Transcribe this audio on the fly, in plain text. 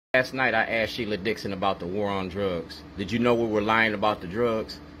Last night I asked Sheila Dixon about the war on drugs. Did you know we were lying about the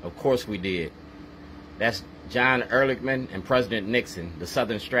drugs? Of course we did. That's John Ehrlichman and President Nixon, the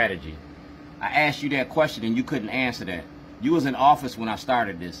Southern Strategy. I asked you that question and you couldn't answer that. You was in office when I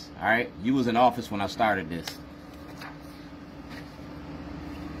started this, all right? You was in office when I started this.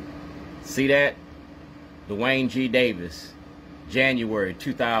 See that? Dwayne G. Davis, January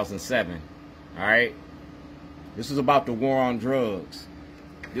 2007, all right? This was about the war on drugs.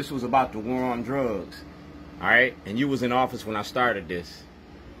 This was about the war on drugs, all right? And you was in office when I started this.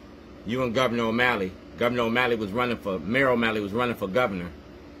 You and Governor O'Malley. Governor O'Malley was running for, Mayor O'Malley was running for governor.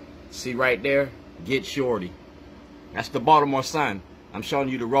 See right there? Get Shorty. That's the Baltimore Sun. I'm showing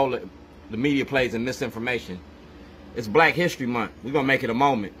you the role that the media plays in misinformation. It's Black History Month. We're going to make it a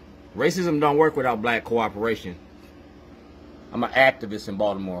moment. Racism don't work without black cooperation. I'm an activist in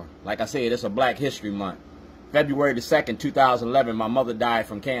Baltimore. Like I said, it's a Black History Month. February the 2nd, 2011, my mother died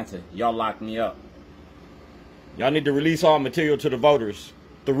from cancer. Y'all locked me up. Y'all need to release all material to the voters.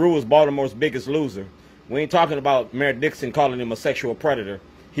 Theroux is Baltimore's biggest loser. We ain't talking about Mayor Dixon calling him a sexual predator.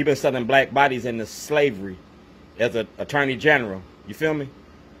 He been selling black bodies into slavery as an attorney general. You feel me?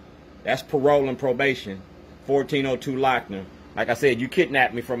 That's parole and probation. 1402 Lochner. Like I said, you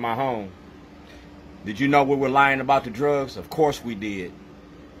kidnapped me from my home. Did you know we were lying about the drugs? Of course we did.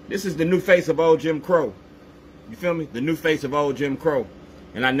 This is the new face of old Jim Crow. You feel me? The new face of old Jim Crow.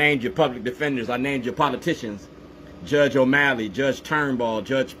 And I named your public defenders. I named your politicians. Judge O'Malley, Judge Turnbull,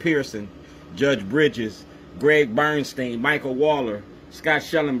 Judge Pearson, Judge Bridges, Greg Bernstein, Michael Waller, Scott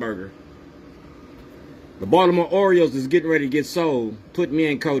Shellenberger. The Baltimore Orioles is getting ready to get sold. Put me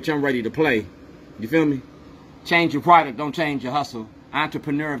in, coach. I'm ready to play. You feel me? Change your product. Don't change your hustle.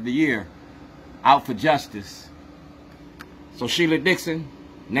 Entrepreneur of the Year. Out for justice. So Sheila Dixon,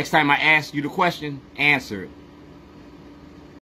 next time I ask you the question, answer it.